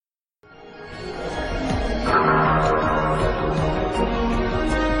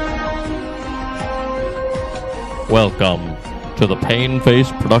Welcome to the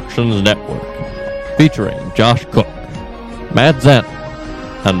Pain-Face Productions Network, featuring Josh Koch, Matt Zanton,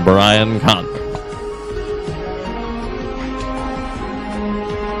 and Brian Condon.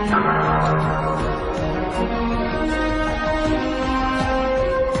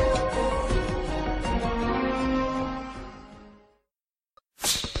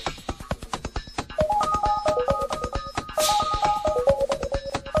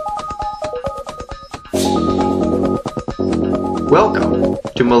 Welcome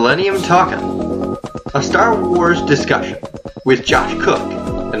to Millennium Talkin, a Star Wars discussion with Josh Koch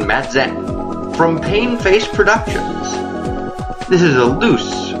and Matt Zanton from Pain-Face Productions. This is a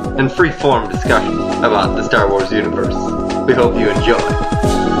loose and free-form discussion about the Star Wars universe. We hope you enjoy.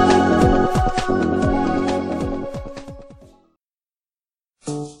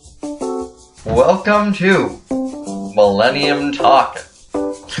 Welcome to Millennium Talkin.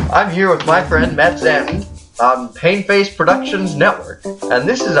 I'm here with my friend Matt Zanton on Pain-Face Productions Network, and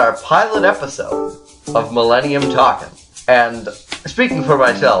this is our pilot episode of Millennium Talkin. And speaking for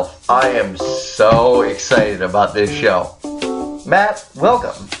myself, I am so excited about this show. Matt,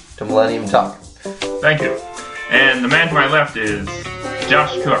 welcome to Millennium Talkin. Thank you. And the man to my left is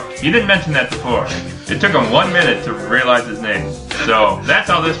Josh Koch. You didn't mention that before. It took him 1 minute to realize his name. So that's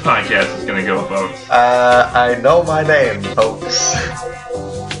how this podcast is going to go, folks. I know my name, folks.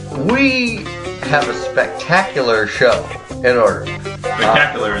 We have a spectacular show in order.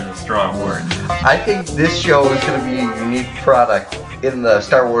 Spectacular is a strong word. I think this show is going to be a unique product in the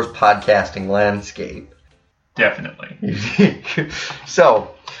Star Wars podcasting landscape. Definitely.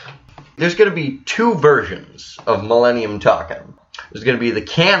 So, there's going to be two versions of Millennium Talkin. There's going to be the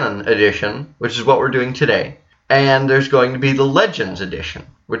Canon edition, which is what we're doing today, and there's going to be the Legends edition,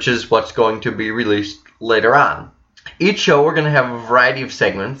 which is what's going to be released later on. Each show we're going to have a variety of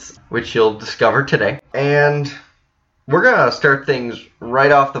segments, which you'll discover today. And we're going to start things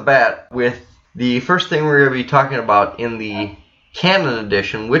right off the bat with the first thing we're going to be talking about in the Canon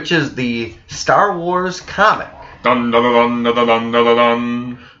edition, which is the Star Wars comic. Dun, dun, dun, dun, dun, dun,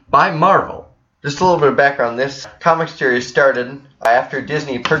 dun. By Marvel. Just a little bit of background. This comic series started after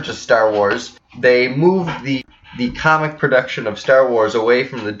Disney purchased Star Wars. They moved the comic production of Star Wars away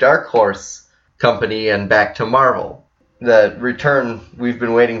from the Dark Horse company and back to Marvel. The return we've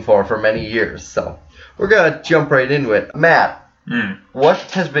been waiting for many years. So we're going to jump right into it. Matt, what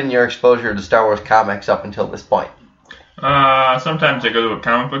has been your exposure to Star Wars comics up until this point? Sometimes I go to a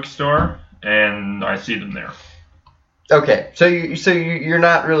comic book store and I see them there. Okay, so you're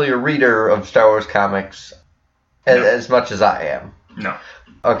not really a reader of Star Wars comics as much as I am. No.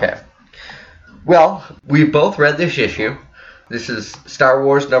 Okay. Well, we both read this issue. This is Star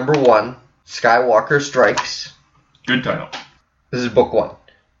Wars number 1, Skywalker Strikes. Good title. This is book 1.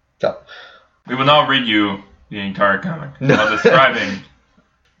 So we will now read you the entire comic while describing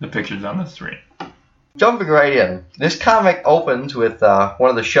the pictures on the screen. Jumping right in. This comic opens with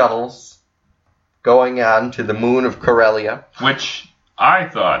one of the shuttles going on to the moon of Corellia. Which I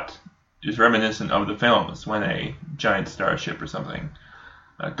thought is reminiscent of the films when a giant starship or something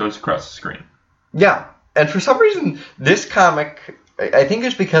goes across the screen. Yeah, and for some reason, this comic, I think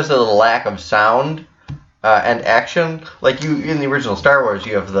it's because of the lack of sound and action. Like in the original Star Wars,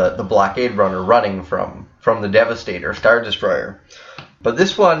 you have the blockade runner running from the Devastator, Star Destroyer. But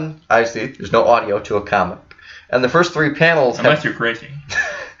this one, obviously, there's no audio to a comic. And the first 3 panels Unless you're crazy.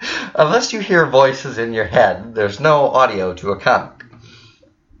 Unless you hear voices in your head, there's no audio to a comic.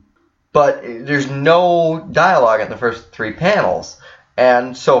 But there's no dialogue in the first 3 panels.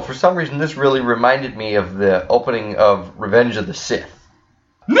 And so, for some reason, this really reminded me of the opening of Revenge of the Sith.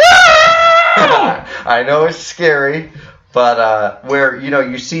 No! I know it's scary, but where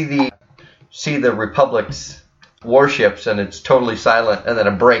you see the Republic's warships and it's totally silent, and then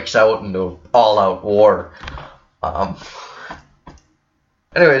it breaks out into all-out war.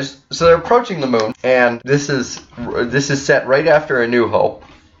 Anyways, so they're approaching the moon, and this is set right after A New Hope.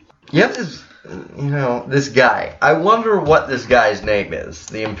 You have this guy. I wonder what this guy's name is.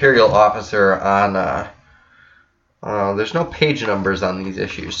 The Imperial officer on, there's no page numbers on these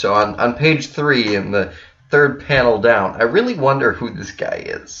issues. So on page 3 in the 3rd panel down, I really wonder who this guy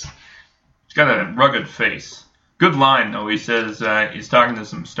is. He's got a rugged face. Good line, though. He says he's talking to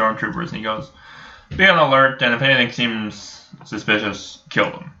some stormtroopers, and he goes, "Be on alert, and if anything seems suspicious,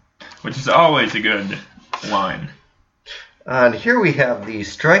 kill them." Which is always a good line. And here we have the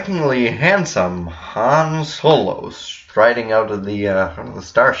strikingly handsome Han Solo striding out of the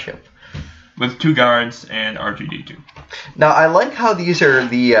starship. With 2 guards and R2-D2. Now, I like how these are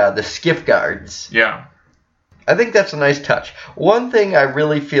the skiff guards. Yeah. I think that's a nice touch. One thing I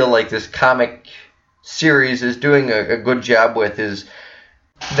really feel like this comic series is doing a good job with is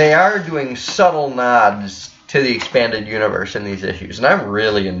they are doing subtle nods to the expanded universe in these issues, and I'm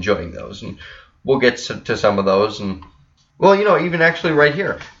really enjoying those. And we'll get to some of those. And well, even actually right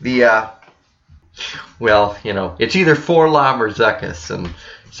here, it's either Forlom or Zuckuss, and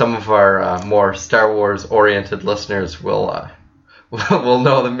some of our more Star Wars oriented listeners will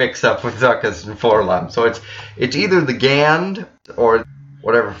know the mix-up with Zuckuss and Forlom. So it's either the Gand or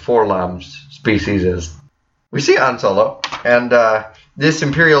whatever Forlom's species is. We see Han Solo, and this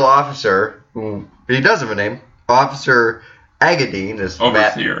Imperial officer, who he does have a name, Officer Agadine, is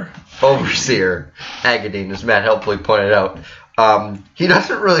Overseer Agadine, as Matt helpfully pointed out. He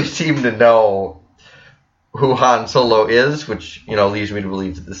doesn't really seem to know who Han Solo is, which leads me to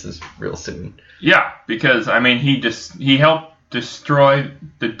believe that this is real soon. Yeah, because he helped destroy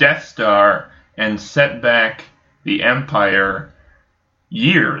the Death Star and set back the Empire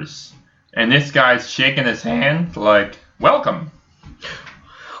years. And this guy's shaking his hand like, welcome.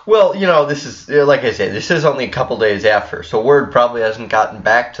 Well, this is, like I say, this is only a couple days after, so word probably hasn't gotten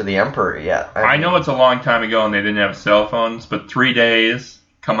back to the Emperor yet. I know it's a long time ago and they didn't have cell phones, but 3 days,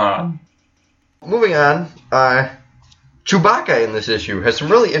 come on. Moving on, Chewbacca in this issue has some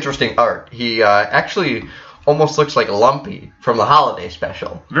really interesting art. He actually almost looks like Lumpy from the holiday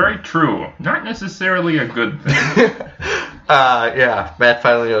special. Very true. Not necessarily a good thing. Yeah, Matt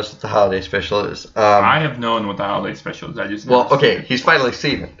finally knows what the holiday special is. I have known what the holiday special is. I just he's finally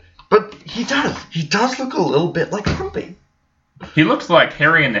seen it. But he does look a little bit like Lumpy. He looks like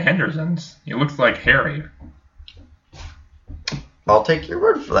Harry and the Hendersons. He looks like Harry. I'll take your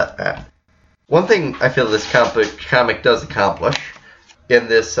word for that, Matt. One thing I feel this comic does accomplish in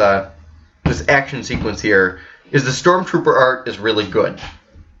this action sequence here is the Stormtrooper art is really good.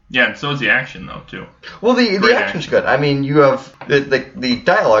 Yeah, and so is the action, though, too. Well, the action's good. I mean, you have... The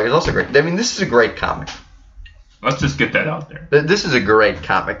dialogue is also great. I mean, this is a great comic. Let's just get that out there. This is a great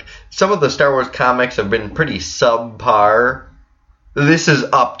comic. Some of the Star Wars comics have been pretty subpar. This is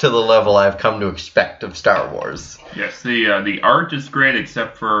up to the level I've come to expect of Star Wars. Yes, the art is great,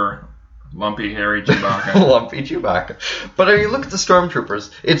 except for Lumpy, Harry, Chewbacca. Lumpy Chewbacca. But I mean, look at the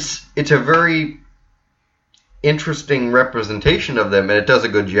Stormtroopers. It's a very interesting representation of them, and it does a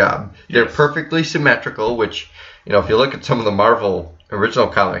good job. Yes. They're perfectly symmetrical, which, if you look at some of the Marvel original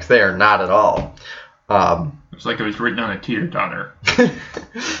comics, they are not at all. It's like it was written on a teeter-totter.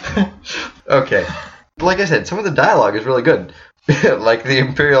 Okay. Like I said, some of the dialogue is really good. Like the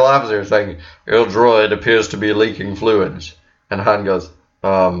Imperial officer saying, "Your droid appears to be leaking fluids." And Han goes,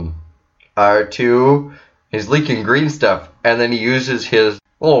 R2, he's leaking green stuff. And then he uses his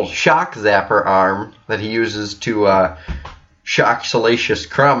little shock zapper arm that he uses to shock Salacious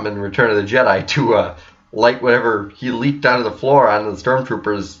Crumb in Return of the Jedi to light whatever he leaked onto the floor onto the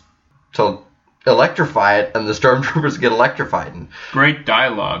Stormtroopers to electrify it, and the Stormtroopers get electrified. Great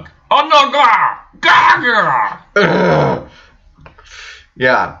dialogue.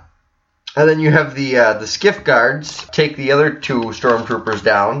 Yeah. And then you have the skiff guards take the other two Stormtroopers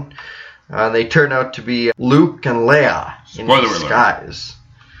down. They turn out to be Luke and Leia in disguise.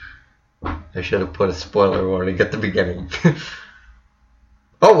 I should have put a spoiler warning at the beginning.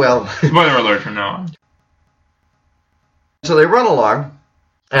 Oh well. Spoiler alert from now on. So they run along,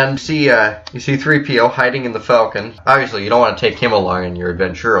 and you see 3PO hiding in the Falcon. Obviously, you don't want to take him along in your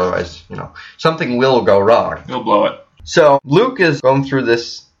adventure, otherwise, something will go wrong. He'll blow it. So Luke is going through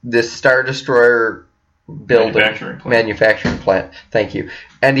this Star Destroyer building, manufacturing plant. Thank you.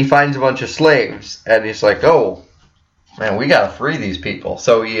 And he finds a bunch of slaves, and he's like, "Oh, man, we gotta free these people."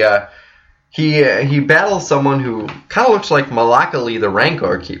 So he battles someone who kind of looks like Malakali, the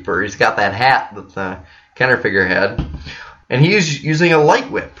Rancor Keeper. He's got that hat that the Kenner figure had, and he's using a light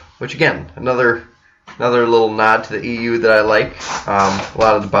whip, which again, another little nod to the EU that I like. A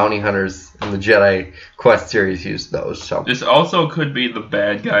lot of the bounty hunters in the Jedi Quest series use those. So this also could be the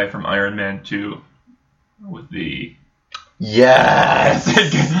bad guy from Iron Man 2 with the... Yes!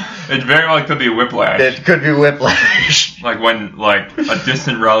 It very well could be Whiplash. It could be Whiplash. Like a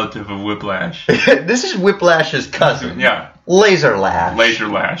distant relative of Whiplash. This is Whiplash's cousin. Yeah. Laser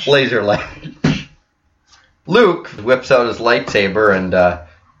Lash. Luke whips out his lightsaber and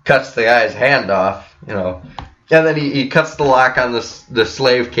cuts the guy's hand off, and then he cuts the lock on the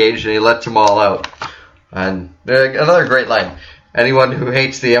slave cage and he lets them all out. And another great line: "Anyone who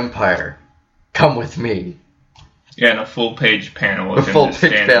hates the Empire, come with me." Yeah, and a full-page panel of him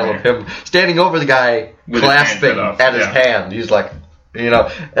standing over the guy, with clasping at his hand. He's like,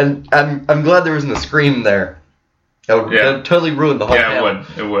 and I'm glad there wasn't a scream there. That would totally ruin the whole panel. Yeah,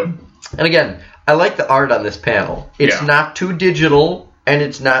 it would. And again, I like the art on this panel. It's not too digital, and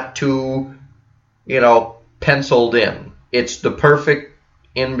it's not too penciled in. It's the perfect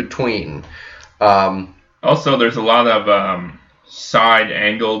in between. Also, there's a lot of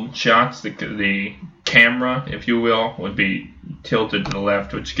side-angled shots. The camera, if you will, would be tilted to the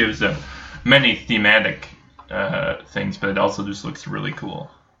left, which gives many thematic things, but it also just looks really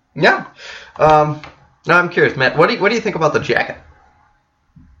cool. Yeah. Now I'm curious, Matt. What do you think about the jacket?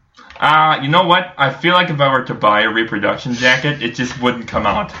 You know what? I feel like if I were to buy a reproduction jacket, it just wouldn't come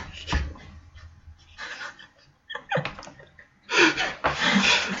out.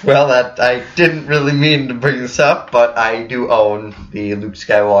 Well, I didn't really mean to bring this up, but I do own the Luke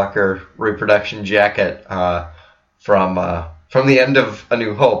Skywalker reproduction jacket from the end of A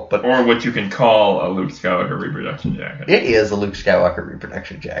New Hope. Or what you can call a Luke Skywalker reproduction jacket. It is a Luke Skywalker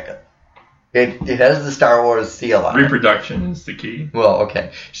reproduction jacket. It has the Star Wars seal on it. Reproduction is the key. Well,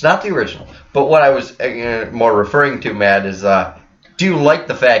 okay. It's not the original. But what I was more referring to, Matt, is do you like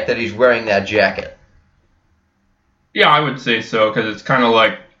the fact that he's wearing that jacket? Yeah, I would say so, because it's kind of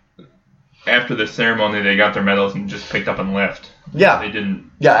like after the ceremony, they got their medals and just picked up and left. Yeah. They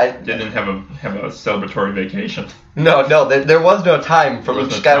didn't. Yeah. They didn't have a celebratory vacation. No. There was no time for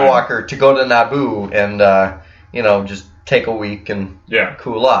Luke Skywalker to go to Naboo and just take a week and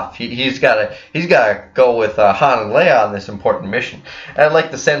cool off. He's got to go with Han and Leia on this important mission. And I like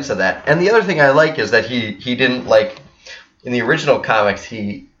the sense of that. And the other thing I like is that he didn't in the original comics.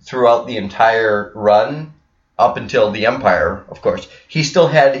 He throughout the entire run. Up until the Empire, of course, he still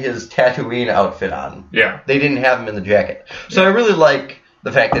had his Tatooine outfit on. Yeah. They didn't have him in the jacket. So I really like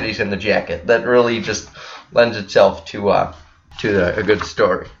the fact that he's in the jacket. That really just lends itself to a good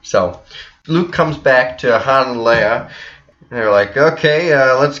story. So Luke comes back to Han and Leia. And they're like, okay,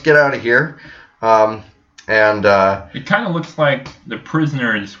 let's get out of here. It kind of looks like the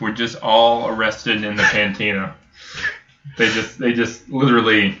prisoners were just all arrested in the cantina. They just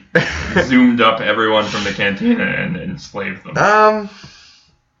literally zoomed up everyone from the cantina and enslaved them. That's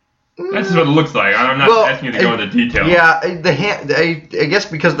just what it looks like. I'm not asking you to go into detail. Yeah, I guess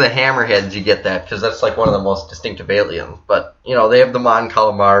because of the hammerheads you get that, because that's one of the most distinctive aliens. But they have the Mon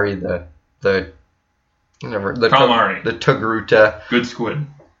Calamari, the calamari, the Togruta. Good squid.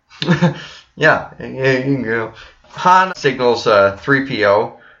 Yeah, you can go. Han signals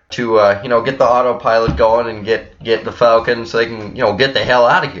 3PO. To get the autopilot going and get the Falcon so they can get the hell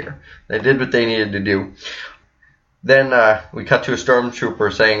out of here. They did what they needed to do. Then we cut to a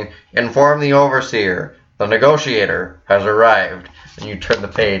stormtrooper saying, "Inform the Overseer, the Negotiator has arrived." And you turn the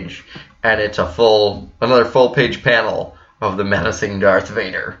page, and it's another full page panel of the menacing Darth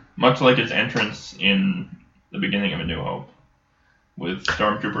Vader. Much like its entrance in the beginning of A New Hope, with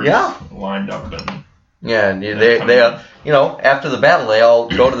stormtroopers lined up and. Yeah, and they after the battle, they all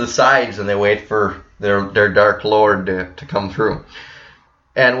go to the sides and they wait for their Dark Lord to come through.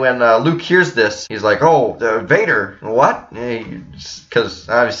 And when Luke hears this, he's like, "Oh, Vader, what?" Because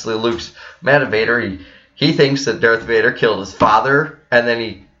obviously Luke's mad at Vader. He thinks that Darth Vader killed his father, and then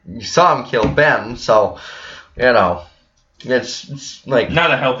he saw him kill Ben. So, it's like not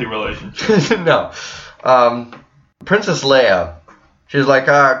a healthy relationship. No, Princess Leia. She's like,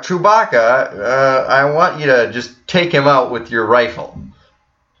 Chewbacca, I want you to just take him out with your rifle.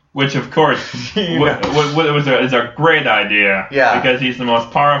 Which, of course, is a great idea. Yeah. Because he's the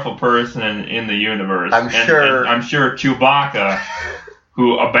most powerful person in the universe. I'm sure Chewbacca,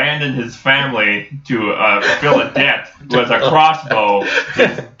 who abandoned his family to fulfill a debt, who has a crossbow,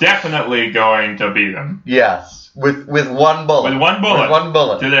 is definitely going to beat him. Yes. With one bullet. With one bullet. With one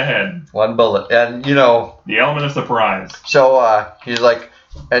bullet. To the head. One bullet. And, the element of surprise. So, he's like,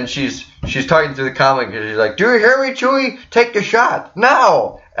 and she's talking through the comic, and she's like, "Do you hear me, Chewie? Take the shot.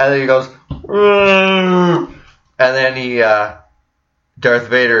 Now!" And then he goes, "Rrr." And then Darth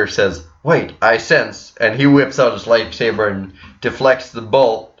Vader says, "Wait, I sense." And he whips out his lightsaber and deflects the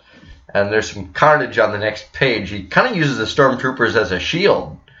bolt. And there's some carnage on the next page. He kind of uses the stormtroopers as a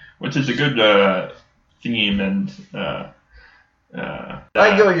shield. Which is a good theme and I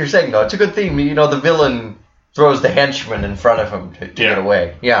get what you're saying though. It's a good theme. The villain throws the henchman in front of him to get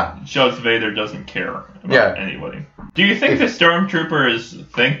away. Yeah. Shows Vader doesn't care about anybody. Do you think the stormtroopers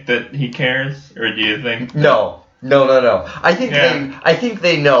think that he cares, or do you think? No. I think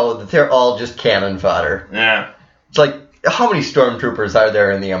they know that they're all just cannon fodder. Yeah. It's like, how many stormtroopers are there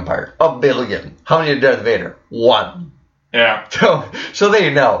in the Empire? 1 billion. How many are Darth Vader? 1. Yeah. So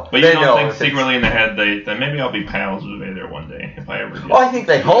they know. But you don't think secretly in the head that maybe I'll be pals with Vader one day if I ever do. Well, I think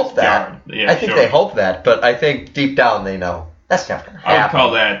they hope that. Yeah, I think they hope that, but I think deep down they know. That's not going to happen. I would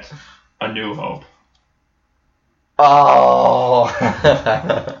call that A New Hope. Oh.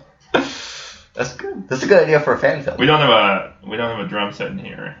 That's good. That's a good idea for a fan film. We don't have we don't have a drum set in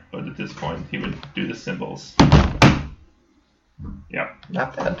here, but at this point he would do the cymbals. Yep.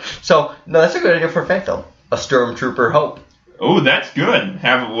 Not bad. So, no, that's a good idea for Fayetteville. A Stormtrooper Hope. Oh, that's good.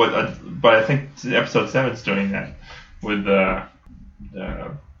 But I think episode 7's doing that with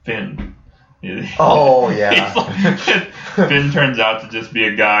Finn. Oh, yeah. Finn turns out to just be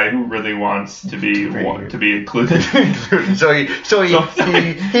a guy who really wants to be included. so he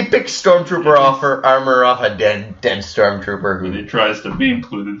picks Stormtrooper armor off a dead Stormtrooper and he tries to be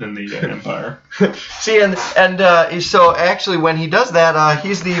included in the Empire. See, so actually when he does that,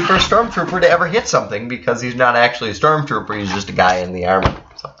 he's the first Stormtrooper to ever hit something because he's not actually a Stormtrooper. He's just a guy in the armor.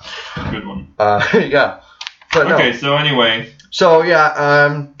 So. Good one. Yeah. But okay. No. So anyway. So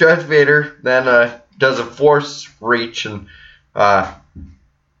yeah, Darth Vader then does a force reach and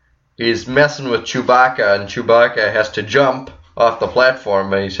he's messing with Chewbacca, and Chewbacca has to jump off the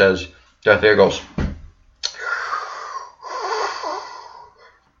platform, and he says, Darth Vader goes,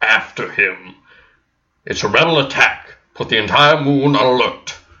 "After him. It's a rebel attack. Put the entire moon on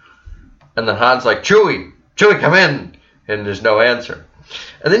alert." And then Han's like, Chewie, come in, and there's no answer.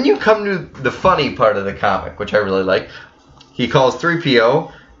 And then you come to the funny part of the comic, which I really like. He calls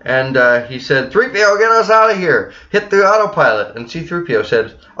 3PO, and he said, 3PO, get us out of here. Hit the autopilot. And C-3PO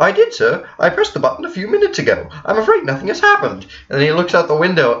said, I did, sir. I pressed the button a few minutes ago. I'm afraid nothing has happened. And then he looks out the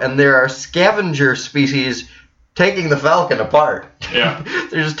window, and there are scavenger species taking the Falcon apart. Yeah.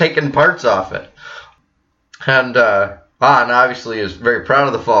 They're just taking parts off it. And Han obviously is very proud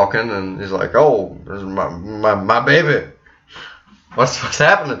of the Falcon, and he's like, oh, this is my baby. What's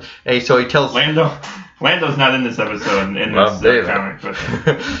happening? And so he tells... Lando's not in this episode, in this comic. But...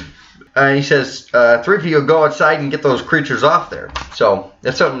 and he says, 3PO, go outside and get those creatures off there. So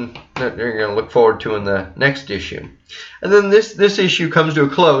that's something that you're going to look forward to in the next issue. And then this issue comes to a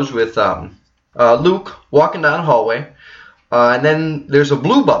close with Luke walking down the hallway. And then there's a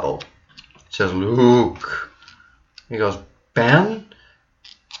blue bubble. It says, Luke. He goes, Ben?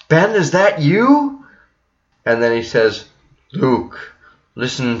 Ben, is that you? And then he says, Luke,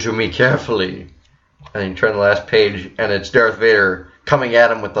 listen to me carefully. And you turn the last page, and it's Darth Vader coming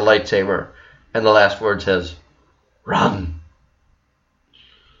at him with the lightsaber. And the last word says, run.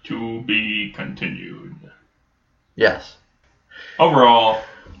 To be continued. Yes. Overall,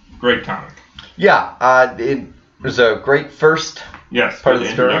 great comic. Yeah, it was a great first part of the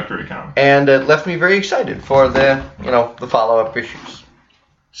story. Introductory comic. And it left me very excited for the follow-up issues.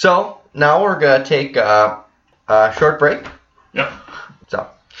 So, now we're going to take a short break. Yep. So,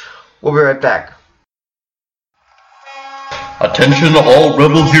 we'll be right back. Attention all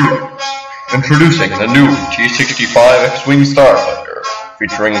Rebel heroes. Introducing the new T-65 X-Wing Starfighter,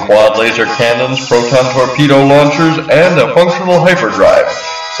 featuring quad laser cannons, proton torpedo launchers, and a functional hyperdrive.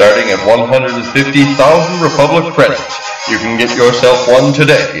 Starting at 150,000 Republic credits, you can get yourself one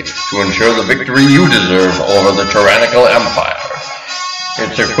today to ensure the victory you deserve over the tyrannical Empire.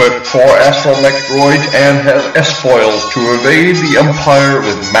 It's equipped 4 astromech droids and has S-foils to evade the Empire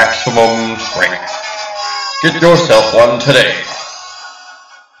with maximum strength. Get yourself one today.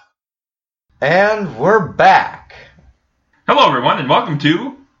 And we're back. Hello, everyone, and welcome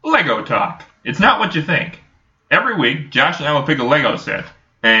to Lego Talk. It's not what you think. Every week, Josh and I will pick a Lego set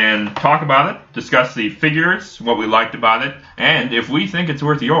and talk about it, discuss the figures, what we liked about it, and if we think it's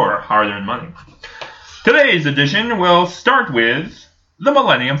worth your hard-earned money. Today's edition will start with the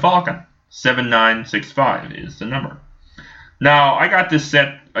Millennium Falcon. 7965 is the number. Now, I got this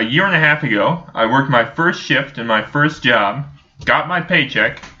set a year and a half ago. I worked my first shift in my first job, got my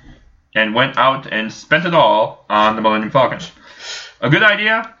paycheck, and went out and spent it all on the Millennium Falcon. A good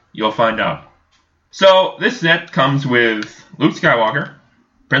idea? You'll find out. So, this set comes with Luke Skywalker,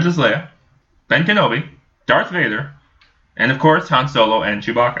 Princess Leia, Ben Kenobi, Darth Vader, and of course Han Solo and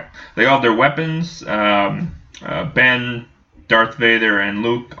Chewbacca. They all have their weapons. Ben, Darth Vader, and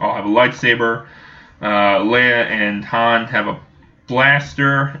Luke all have a lightsaber. Leia and Han have a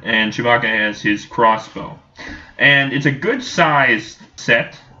blaster, and Chewbacca has his crossbow. And it's a good sized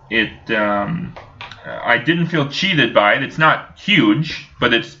set. I didn't feel cheated by it. It's not huge,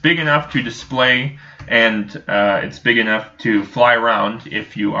 but it's big enough to display, and it's big enough to fly around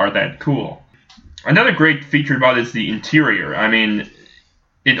if you are that cool. Another great feature about it is the interior. I mean,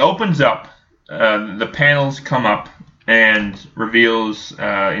 it opens up, the panels come up, and reveals,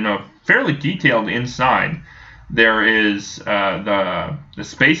 fairly detailed inside. There is the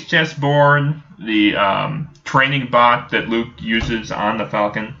space chessboard, the training bot that Luke uses on the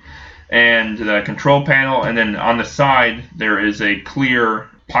Falcon, and the control panel, and then on the side there is a clear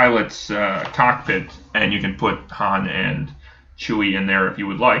pilot's cockpit, and you can put Han and Chewie in there if you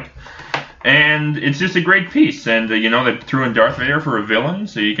would like. And it's just a great piece. And they threw in Darth Vader for a villain,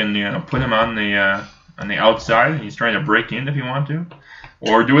 so you can put him on the outside, and he's trying to break in if you want to,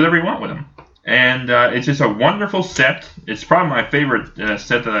 or do whatever you want with him. And it's just a wonderful set. It's probably my favorite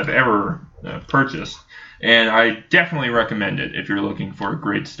set that I've ever purchased, and I definitely recommend it if you're looking for a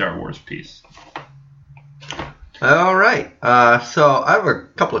great Star Wars piece. All right. So I have a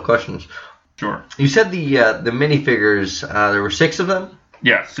couple of questions. Sure. You said the minifigures, there were 6 of them?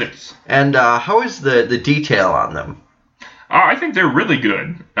 Yeah, 6. And how is the detail on them? I think they're really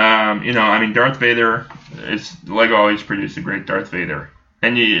good. Darth Vader, Lego always produced a great Darth Vader.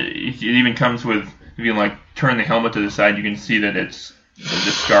 And it even comes with, if you turn the helmet to the side, you can see that it's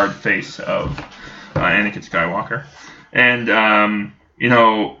the scarred face of Anakin Skywalker. And,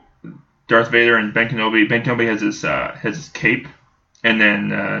 Darth Vader and Ben Kenobi. Ben Kenobi has his cape, and then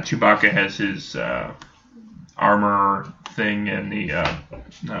Chewbacca has his armor thing and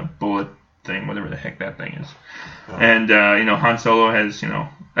the bullet thing, whatever the heck that thing is. Oh. And Han Solo has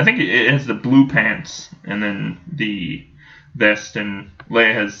I think it has the blue pants and then the vest, and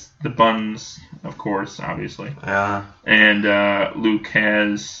Leia has the buns, of course, obviously. Yeah. And Luke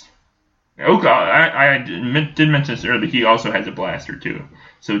has. Oh God, I did mention this earlier. He also has a blaster too.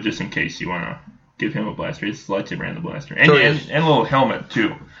 So just in case you want to give him a blaster, it's lightsaber and the blaster, and a little helmet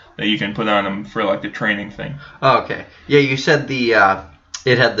too that you can put on him for the training thing. Oh, okay. Yeah, you said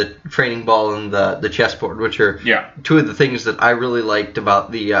it had the training ball and the chessboard, which are two of the things that I really liked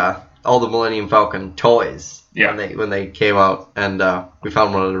about all the Millennium Falcon toys. Yeah. When they came out, and we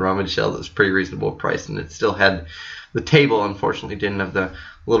found one at a rummage sale that was pretty reasonable price, and it still had the table. Unfortunately, didn't have the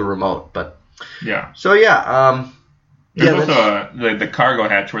little remote, but yeah. So yeah. There's also the cargo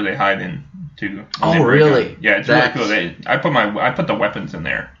hatch where they hide in too. Oh, really? Yeah, it's really cool. I put the weapons in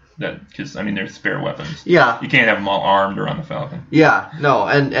there because they're spare weapons. Yeah. You can't have them all armed or on the Falcon. Yeah, no,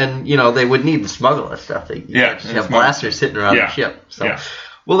 and they wouldn't even smuggle that stuff. They just have blasters sitting around the ship. So. Yeah.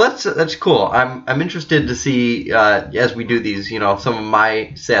 Well, that's cool. I'm interested to see as we do these. Some of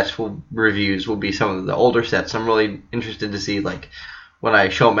my reviews will be some of the older sets. I'm really interested to see when I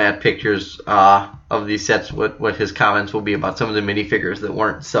show Matt pictures of these sets, what his comments will be about some of the minifigures that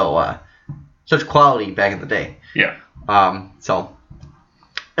weren't such quality back in the day. Yeah.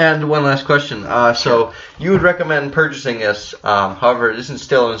 And one last question. So you would recommend purchasing this? However, it isn't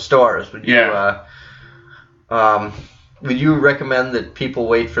still in stores. Would you? Would you recommend that people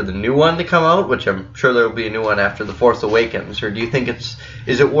wait for the new one to come out, which I'm sure there will be a new one after The Force Awakens, or do you think is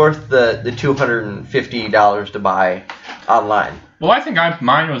it worth the $250 to buy online? Well, I think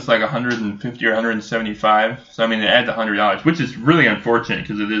mine was $150 or $175, so it adds $100, which is really unfortunate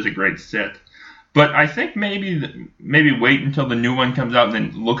because it is a great set. But I think maybe wait until the new one comes out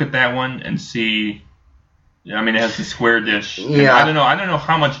and then look at that one and see. It has the square dish. Yeah. I don't know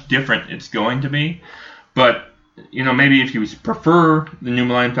how much different it's going to be, but maybe if you prefer the new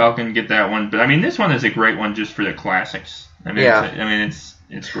Millennium Falcon, get that one. But this one is a great one just for the classics.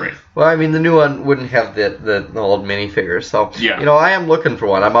 It's great. Well, the new one wouldn't have the old minifigures, so yeah. I am looking for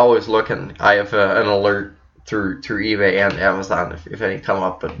one. I'm always looking. I have an alert through eBay and Amazon if any come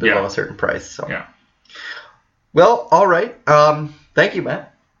up but below a certain price. So yeah. Well, all right. Thank you,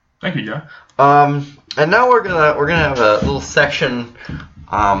 Matt. Thank you, John. And now we're gonna have a little section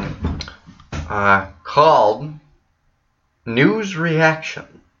called News Reaction.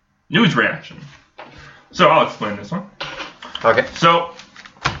 News Reaction. So I'll explain this one. Okay. So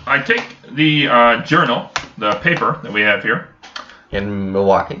I take the journal, the paper that we have here. In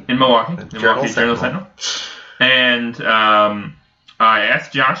Milwaukee. Journal Sentinel. And I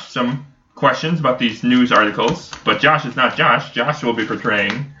asked Josh some questions about these news articles, but Josh is not Josh. Josh will be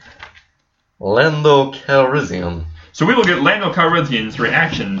portraying Lando Calrissian. So we will get Lando Calrissian's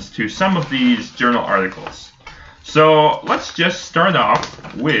reactions to some of these journal articles. So let's just start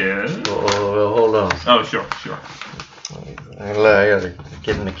off with... Oh, hold on. Oh, sure. I gotta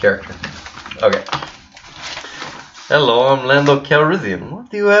get in the character. Okay. Hello, I'm Lando Calrissian. What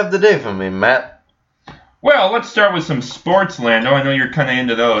do you have today for me, Matt? Well, let's start with some sports, Lando. I know you're kind of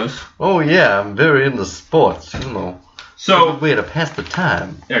into those. Oh, yeah, I'm very into sports, So, good way to pass the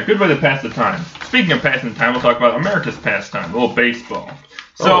time. Yeah, good way to pass the time. Speaking of passing the time, we'll talk about America's pastime, a little baseball.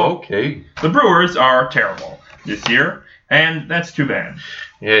 So, okay. The Brewers are terrible this year, and that's too bad.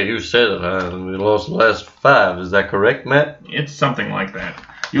 Yeah, you said it. We lost the last 5. Is that correct, Matt? It's something like that.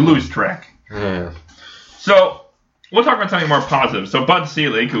 You lose track. Yeah. So, we'll talk about something more positive. So, Bud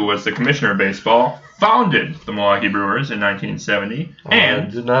Selig, who was the commissioner of baseball, founded the Milwaukee Brewers in 1970. I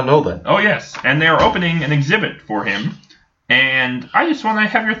did not know that. Oh, yes. And they are opening an exhibit for him. And I just want to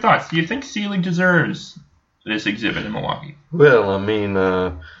have your thoughts. Do you think Selig deserves this exhibit in Milwaukee? Well,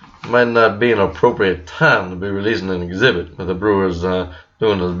 might not be an appropriate time to be releasing an exhibit with the Brewers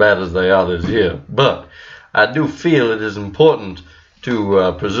doing as bad as they are this year. But I do feel it is important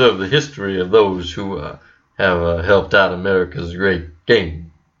to preserve the history of those who have helped out America's great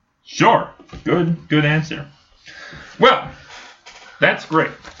game. Sure. Good answer. Well, that's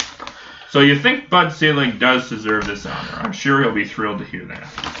great. So you think Bud Selig does deserve this honor? I'm sure he'll be thrilled to hear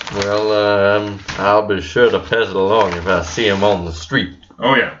that. Well, I'll be sure to pass it along if I see him on the street.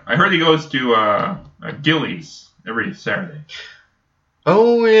 Oh, yeah. I heard he goes to Gillies every Saturday.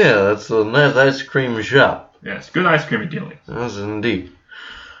 Oh, yeah. That's a nice ice cream shop. Yes, good ice cream at Gillies. Yes, indeed.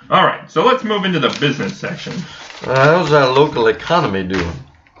 All right, so let's move into the business section. How's our local economy doing?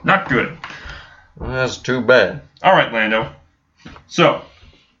 Not good. Well, that's too bad. All right, Lando. So,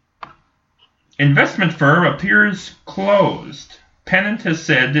 investment firm appears closed. Pennant has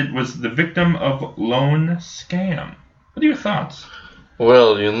said it was the victim of loan scam. What are your thoughts?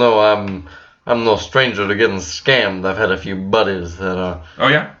 Well, you know, I'm no stranger to getting scammed. I've had a few buddies that Oh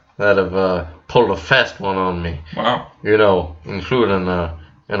yeah? that have pulled a fast one on me. Wow. You know, including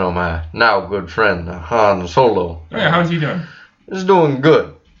my now good friend Han Solo. Oh yeah, how's he doing? He's doing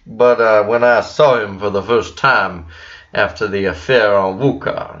good. But when I saw him for the first time after the affair on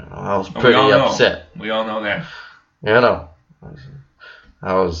Wuka, I was pretty upset. We all know that. You know,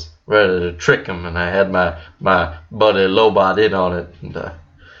 I was ready to trick him, and I had my buddy Lobot in on it, and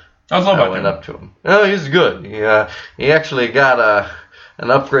How's Lobot I went up to him. Oh, he's good. He actually got an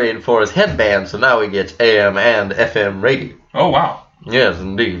upgrade for his headband, so now he gets AM and FM radio. Oh wow. Yes,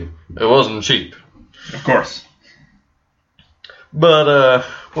 indeed. It wasn't cheap. Of course. But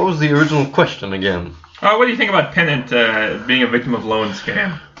what was the original question again? What do you think about Pennant being a victim of loan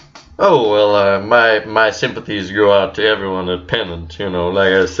scam? Oh, well, my sympathies go out to everyone at Pennant. You know,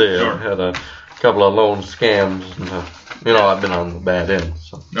 like I said, Sure. I had a couple of loan scams, and I've been on the bad end,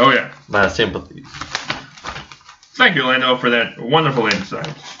 so Oh yeah. my sympathies. Thank you, Lando, for that wonderful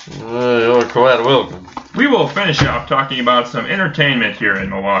insight. You're quite welcome. We will finish off talking about some entertainment here in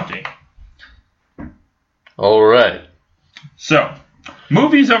Milwaukee. All right. So,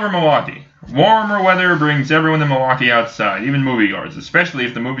 movies over Milwaukee. Warmer weather brings everyone in Milwaukee outside, even moviegoers, especially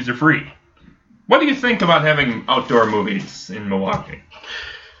if the movies are free. What do you think about having outdoor movies in Milwaukee?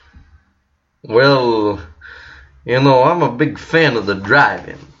 Well, I'm a big fan of the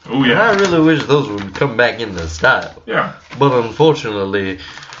drive-in. Oh, yeah. And I really wish those would come back into style. Yeah. But unfortunately,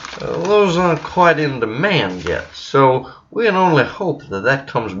 those aren't quite in demand yet, so we can only hope that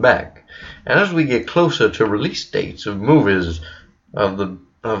comes back. And as we get closer to release dates of movies of the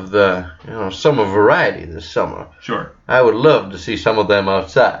summer variety this summer, Sure. I would love to see some of them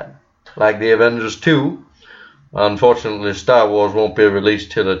outside, like the Avengers 2. Unfortunately, Star Wars won't be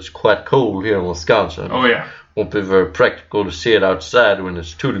released till it's quite cold here in Wisconsin. Oh, yeah. Won't be very practical to see it outside when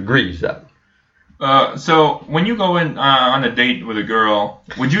it's 2 degrees out. So, when you go in on a date with a girl,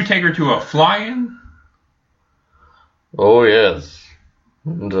 would you take her to a fly-in? Oh, yes.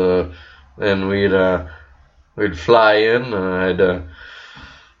 And then we'd fly in, and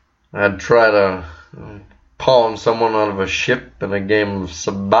I'd try to pawn someone out of a ship in a game of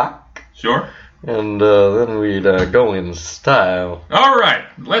sabacc. Sure. And then we'd go in style. All right.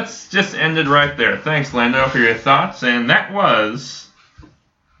 Let's just end it right there. Thanks, Lando, for your thoughts. And that was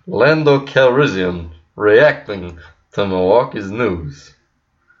Lando Calrissian reacting to Milwaukee's news.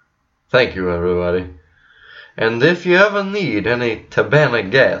 Thank you, everybody. And if you ever need any Tabana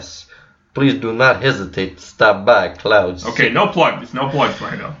gas, please do not hesitate to stop by Cloud City. Okay, no plugs. No plugs,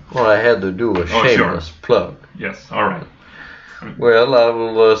 Lando. Well, I had to do a shameless plug. Yes, all right. Well, I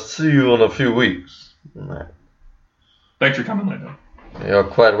will see you in a few weeks. Thanks for coming, Lando. You're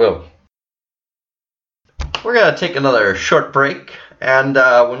quite welcome. We're going to take another short break, and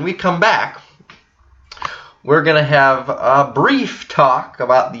when we come back, we're going to have a brief talk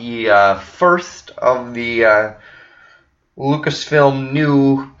about the first of the Lucasfilm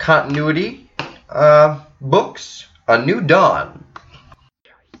new continuity books, A New Dawn.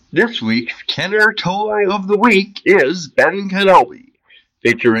 This week's Kenner Toy of the Week is Ben Kenobi,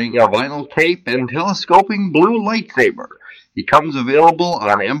 featuring a vinyl tape and telescoping blue lightsaber. He comes available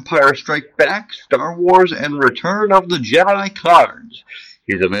on Empire Strikes Back, Star Wars, and Return of the Jedi cards.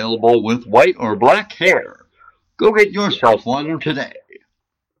 He's available with white or black hair. Go get yourself one today.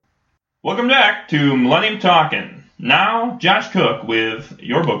 Welcome back to Millennium Talkin. Now, Josh Cook with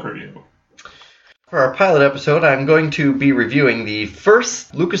your book review. For our pilot episode, I'm going to be reviewing the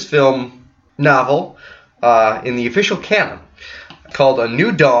first Lucasfilm novel in the official canon, called A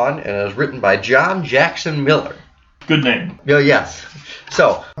New Dawn, and it was written by John Jackson Miller. Good name. Yes.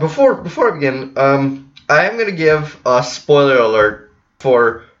 So, before I begin, I am going to give a spoiler alert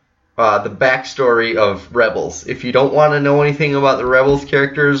for the backstory of Rebels. If you don't want to know anything about the Rebels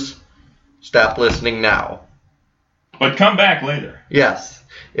characters, stop listening now. But come back later. Yes.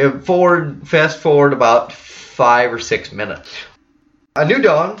 Fast forward about 5 or 6 minutes. A New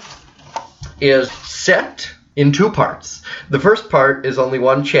Dawn is set in 2 parts. The first part is only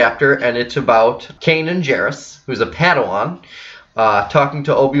 1 chapter, and it's about Kanan Jarrus, who's a Padawan, talking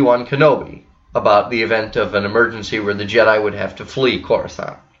to Obi-Wan Kenobi about the event of an emergency where the Jedi would have to flee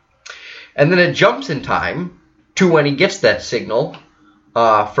Coruscant. And then it jumps in time to when he gets that signal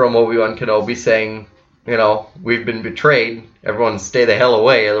from Obi-Wan Kenobi saying, we've been betrayed. Everyone stay the hell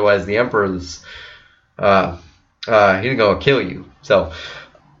away, otherwise the Emperor's he's going to kill you. So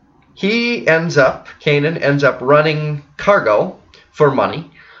Kanan ends up running cargo for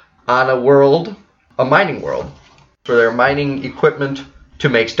money on a mining world, where they're mining equipment to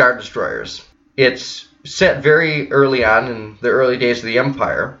make Star Destroyers. It's set very early on in the early days of the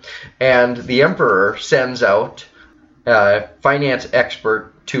Empire, and the Emperor sends out a finance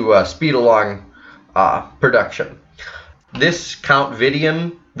expert to speed along production. This Count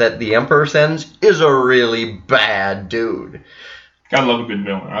Vidian that the Emperor sends is a really bad dude. I love a good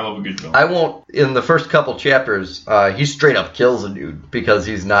villain. I love a good villain. In the first couple chapters, he straight up kills a dude because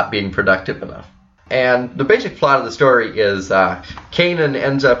he's not being productive enough. And the basic plot of the story is Kanan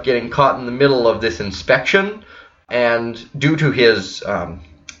ends up getting caught in the middle of this inspection, and due to his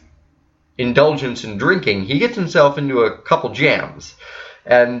indulgence in drinking, he gets himself into a couple jams.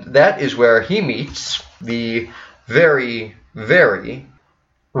 And that is where he meets the very, very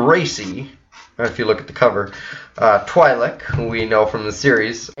racy, if you look at the cover, Twi'lek, who we know from the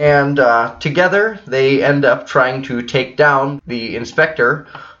series. And together they end up trying to take down the inspector,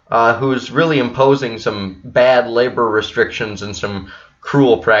 who's really imposing some bad labor restrictions and some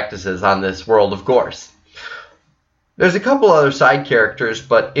cruel practices on this world of Gorse. There's a couple other side characters,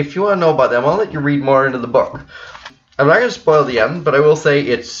 but if you want to know about them, I'll let you read more into the book. I'm not going to spoil the end, but I will say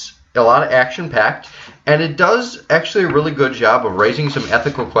it's a lot of action-packed, and it does actually a really good job of raising some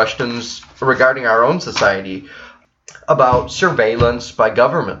ethical questions regarding our own society about surveillance by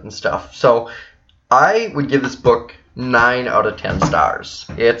government and stuff. So I would give this book 9 out of 10 stars.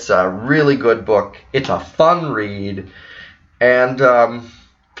 It's a really good book. It's a fun read. And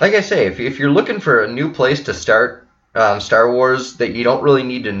like I say, if you're looking for a new place to start Star Wars that you don't really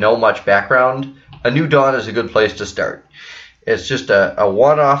need to know much background, A New Dawn is a good place to start. It's just a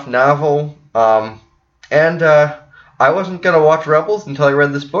one-off novel. And I wasn't going to watch Rebels until I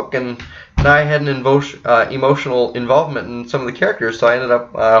read this book, and I had an emotional involvement in some of the characters, so I ended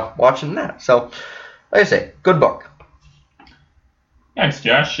up watching that. So, like I say, good book. Thanks,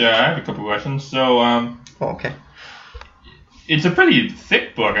 Josh. I have a couple questions. So, okay. It's a pretty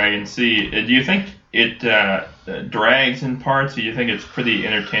thick book, I can see. Do you think it drags in parts, or do you think it's pretty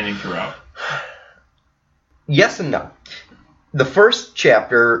entertaining throughout? Yes and no. The first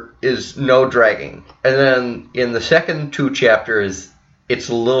chapter is no dragging, and then in the second 2 chapters, it's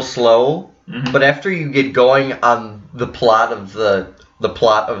a little slow. Mm-hmm. But after you get going on the plot of the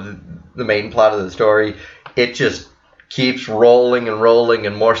main plot of the story, it just keeps rolling and rolling,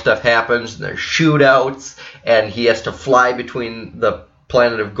 and more stuff happens, and there's shootouts, and he has to fly between the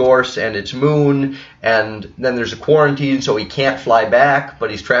planet of Gorse and its moon, and then there's a quarantine, so he can't fly back,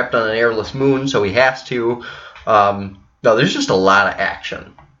 but he's trapped on an airless moon, so he has to. No, there's just a lot of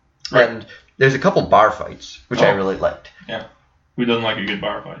action. Right. And there's a couple bar fights, which I really liked. Yeah. Who doesn't like a good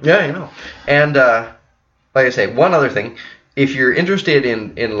bar fight? Yeah, you know. And like I say, one other thing, if you're interested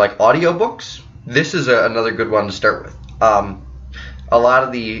in like audiobooks, this is another good one to start with. A lot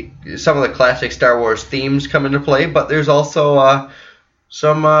of some of the classic Star Wars themes come into play, but there's also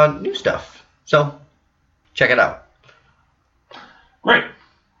some new stuff. So check it out. Great.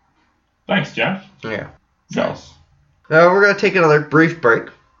 Thanks, Josh. Yeah. Nice. We're going to take another brief break,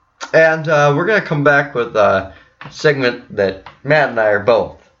 and we're going to come back with a segment that Matt and I are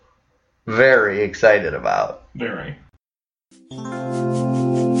both very excited about. Very.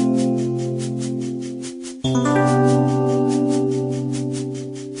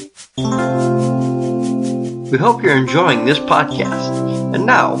 We hope you're enjoying this podcast, and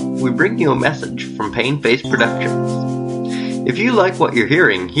now we bring you a message from Pain Face Productions. If you like what you're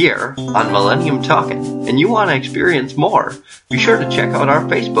hearing here on Millennium Talkin, and you want to experience more, be sure to check out our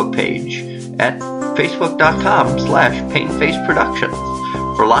Facebook page at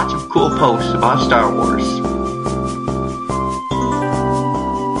facebook.com/painfaceproductions for lots of cool posts about Star Wars.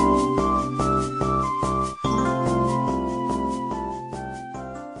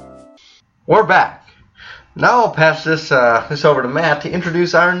 We're back. Now I'll pass this over to Matt to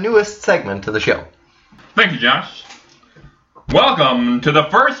introduce our newest segment to the show. Thank you, Josh. Welcome to the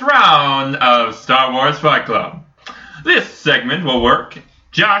first round of Star Wars Fight Club. This segment will work.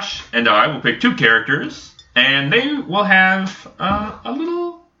 Josh and I will pick two characters, and they will have a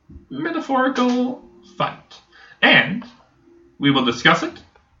little metaphorical fight. And we will discuss it,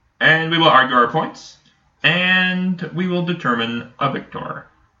 and we will argue our points, and we will determine a victor.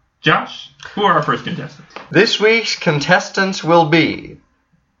 Josh, who are our first contestants? This week's contestants will be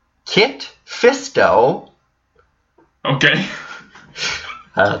Kit Fisto. Okay.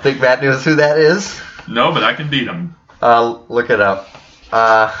 I don't think Matt knows who that is. No, but I can beat him. Look it up.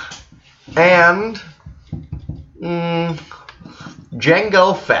 And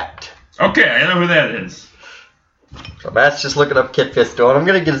Jango Fett. Okay, I know who that is. So Matt's just looking up Kit Fisto, and I'm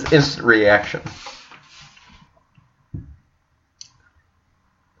going to get his instant reaction.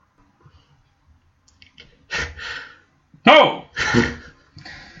 Oh!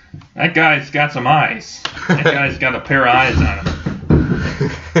 That guy's got some eyes. That guy's got a pair of eyes on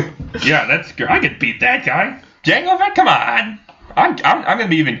him. Yeah, that's good. I could beat that guy. Jango Fett, come on. I'm gonna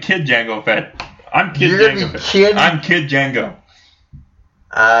be even Kid Jango Fett. I'm Kid You're Jango gonna be Fett. Kid? I'm Kid Jango.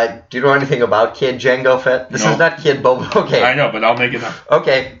 Do you know anything about Kid Jango Fett? This No. is not Kid Boba. Okay. I know, but I'll make it up.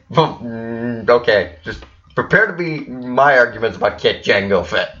 Okay. Okay. Just prepare to be my arguments about Kit Jango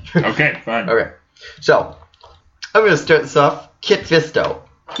Fett. Okay, fine. Okay. So, I'm going to start this off. Kit Fisto.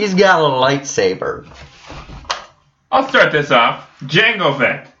 He's got a lightsaber. I'll start this off. Jango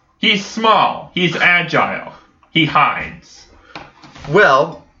Fett. He's small. He's agile. He hides.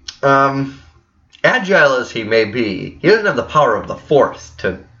 Well, agile as he may be, he doesn't have the power of the Force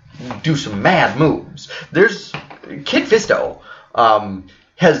to do some mad moves. There's Kit Fisto.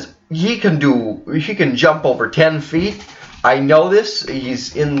 He can jump over 10 feet. I know this.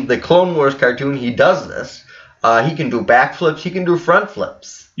 He's in the Clone Wars cartoon. He does this. He can do backflips. He can do front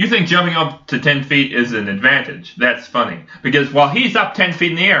flips. You think jumping up to 10 feet is an advantage? That's funny. Because while he's up 10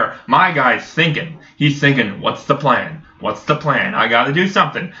 feet in the air, my guy's thinking. He's thinking, what's the plan? What's the plan? I gotta do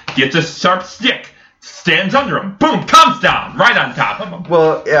something. Gets a sharp stick. Stands under him. Boom! Comes down. Right on top of him.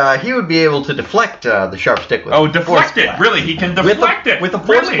 Well, he would be able to deflect the sharp stick with deflect it. blast. Really, he can deflect it. With a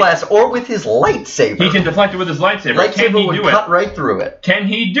force Really? blast or with his lightsaber. He can deflect it with his lightsaber. Can Lightsaber he would do cut it? right through it. Can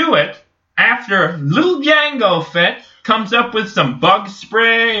he do it after little Jango Fett comes up with some bug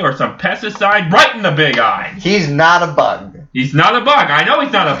spray or some pesticide right in the big eye? He's not a bug. He's not a bug. I know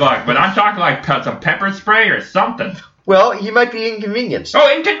he's not a bug, but I'm talking like some pepper spray or something. Well, he might be inconvenienced.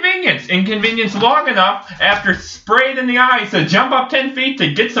 Oh, inconvenience. Inconvenience long enough after sprayed in the eyes to jump up 10 feet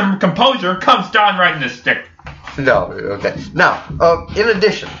to get some composure, comes down right in the stick. No, okay. Now, in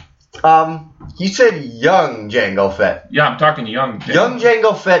addition, you said young Jango Fett. Yeah, I'm talking young Jango. Young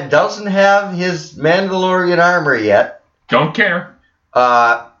Jango Fett doesn't have his Mandalorian armor yet. Don't care.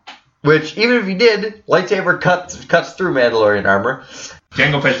 Which, even if he did, lightsaber cuts through Mandalorian armor.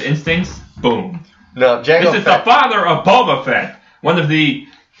 Jango Fett's instincts, boom. No, Jango This is Fett. the father of Boba Fett, one of the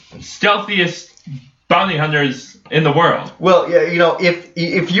stealthiest bounty hunters in the world. Well, yeah,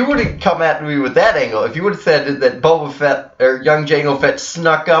 if you would have come at me with that angle, if you would have said that Boba Fett or young Jango Fett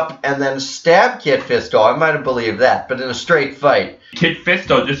snuck up and then stabbed Kit Fisto, I might have believed that. But in a straight fight, Kit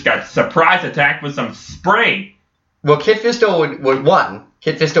Fisto just got surprise attacked with some spray. well, Kit Fisto would one.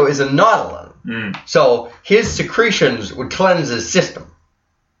 Kit Fisto is a Nautolan, so his secretions would cleanse his system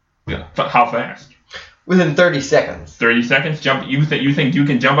Yeah. How fast? within 30 seconds. 30 seconds? Jump? You think you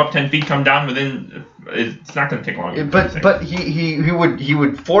can jump up 10 feet, come down within? It's not going to take long. But he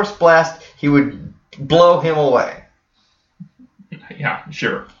would force blast. He would blow him away. Yeah,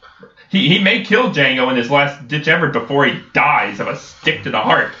 sure. He may kill Jango in his last ditch effort before he dies of a stick to the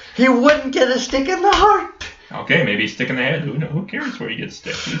heart. He wouldn't get a stick in the heart. Okay, maybe a stick in the head. Who cares where he gets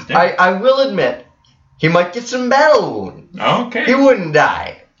stick? He's dead. I will admit, he might get some battle wounds. Okay. He wouldn't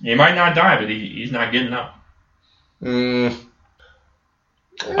die. He might not die, but he's not getting up. I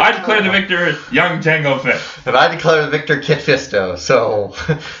I declare the victor, young Jango Fett. And I declare the victor Kit Fisto, so...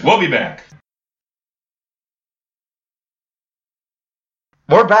 We'll be back.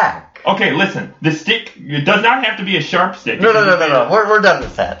 We're back. Okay, listen. The stick, it does not have to be a sharp stick. No. We're done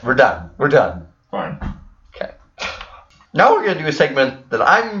with that. We're done. Fine. Okay. Now we're going to do a segment that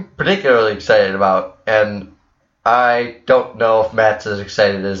I'm particularly excited about, and I don't know if Matt's as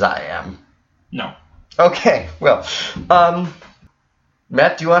excited as I am. No. Okay, well,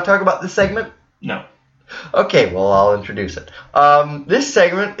 Matt, do you want to talk about this segment? No. Okay, well, I'll introduce it. This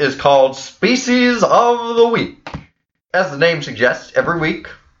segment is called Species of the Week. As the name suggests, every week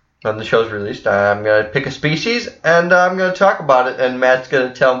when the show's released, I'm going to pick a species, and I'm going to talk about it, and Matt's going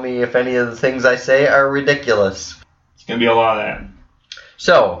to tell me if any of the things I say are ridiculous. It's going to be a lot of that.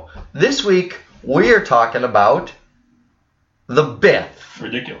 So, this week, we are talking about the Bith.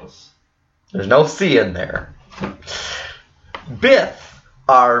 Ridiculous. There's no C in there. Bith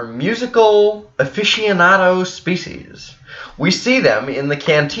are musical aficionado species. We see them in the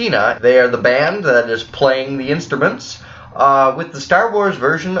cantina. They are the band that is playing the instruments with the Star Wars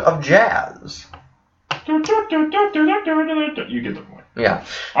version of jazz. You get the point. Yeah,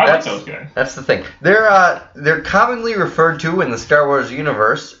 I like those guys. That's the thing. They're commonly referred to in the Star Wars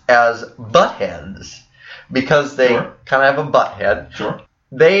universe as buttheads because they kind of have a butt head. Sure.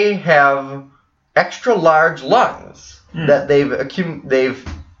 They have extra large lungs that they've accumulated.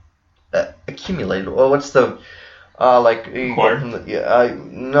 Well, what's the Acquired?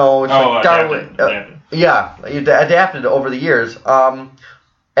 No, it's like Darwin. Adapted. Yeah, adapted over the years.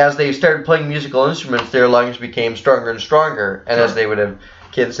 As they started playing musical instruments, their lungs became stronger and stronger, and as they would have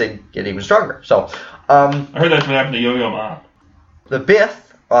kids, they'd get even stronger. So, I heard that's what happened to Yo-Yo Ma. the Bith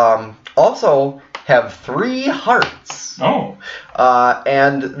also have 3 hearts. Oh.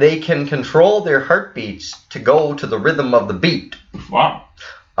 And they can control their heartbeats to go to the rhythm of the beat. Wow.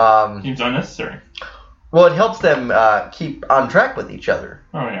 Seems unnecessary. Well, it helps them keep on track with each other.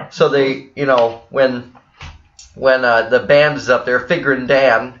 Oh, yeah. So they, when the band is up there, Figure and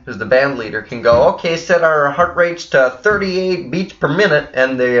Dan, who's the band leader, can go, okay, set our heart rates to 38 beats per minute,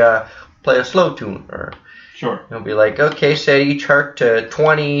 and they play a slow tune. Or Sure. it'll be like, okay, set each heart to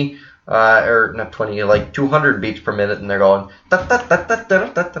 20, or not 20, like 200 beats per minute, and they're going,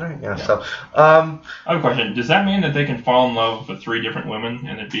 yeah. So, I have a question. Does that mean that they can fall in love with 3 different women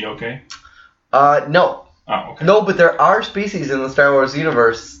and it'd be okay? no. Oh, okay. No, but there are species in the Star Wars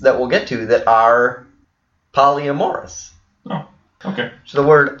universe that we'll get to that are polyamorous. Oh, okay. It's the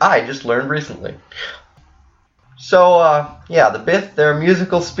word I just learned recently. So, the Bith, they're a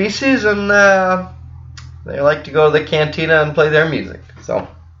musical species, and they like to go to the cantina and play their music. So,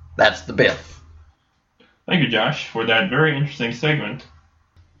 that's the Bith. Thank you, Josh, for that very interesting segment.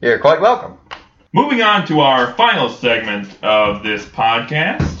 You're quite welcome. Moving on to our final segment of this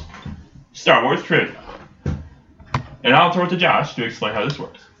podcast, Star Wars Trivia. And I'll throw it to Josh to explain how this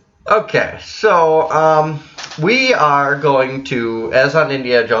works. Okay, so we are going to, as on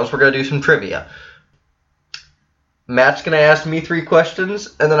Indiana Jones, we're going to do some trivia. Matt's going to ask me 3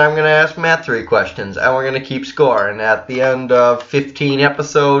 questions, and then I'm going to ask Matt 3 questions, and we're going to keep score. And at the end of 15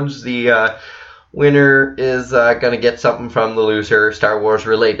 episodes, the winner is going to get something from the loser, Star Wars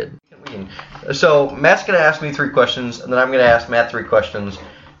related. So Matt's going to ask me 3 questions, and then I'm going to ask Matt 3 questions,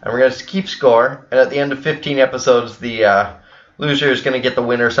 and we're going to keep score. And at the end of 15 episodes, the loser is going to get the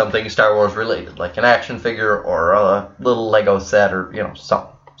winner something Star Wars related, like an action figure or a little Lego set or,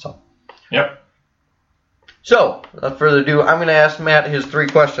 something. Yep. So, without further ado, I'm going to ask Matt his 3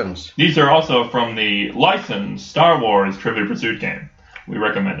 questions. These are also from the licensed Star Wars Trivia Pursuit game. We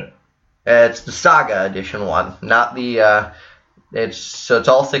recommend it. It's the Saga Edition one, not the, it's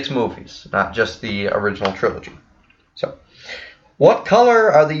all 6 movies, not just the original trilogy. So, what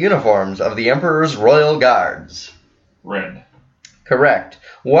color are the uniforms of the Emperor's Royal Guards? Red. Correct.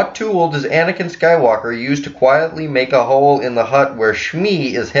 What tool does Anakin Skywalker use to quietly make a hole in the hut where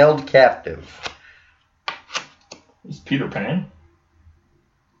Shmi is held captive? It's Peter Pan.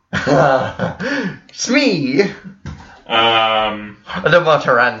 Shmi! The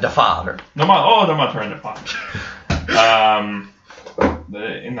Mataran father. The Mataran father.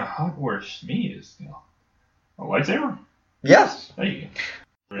 In the hut where Shmi is, a lightsaber? Yes. Hey.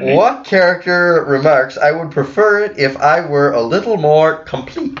 What character remarks, I would prefer it if I were a little more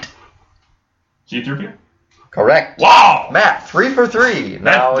complete? C-3PO? Correct. Wow! Matt, 3 for 3.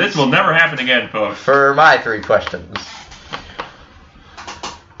 Now this will never happen again, folks. For my 3 questions.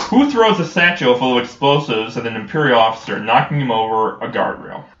 Who throws a satchel full of explosives at an Imperial officer, knocking him over a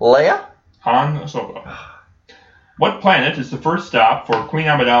guardrail? Leia? Han Solo. What planet is the first stop for Queen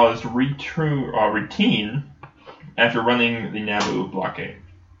Amidala's routine after running the Naboo blockade?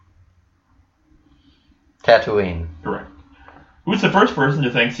 Tatooine. Correct. Who's the first person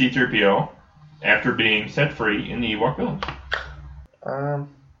to thank C-3PO after being set free in the Ewok village?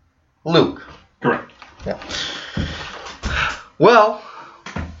 Luke. Correct. Yeah. Well,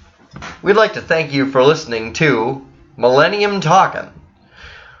 we'd like to thank you for listening to Millennium Talkin.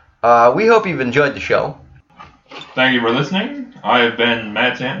 We hope you've enjoyed the show. Thank you for listening. I have been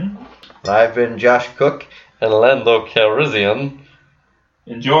Matt Zanton. I've been Josh Cook and Lando Calrissian.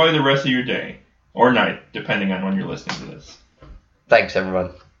 Enjoy the rest of your day. Or night, depending on when you're listening to this. Thanks,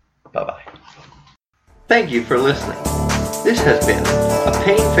 everyone. Bye-bye. Thank you for listening. This has been a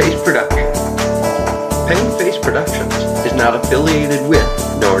Pain-Face production. Pain-Face Productions is not affiliated with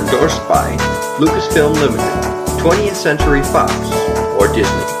nor endorsed by Lucasfilm Limited, 20th Century Fox, or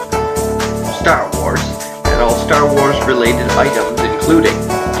Disney. Star Wars and all Star Wars related items including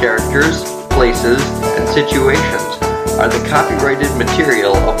characters, places, and situations are the copyrighted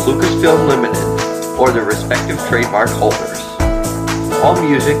material of Lucasfilm Limited or their respective trademark holders. All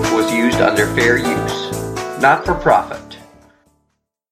music was used under fair use, not for profit.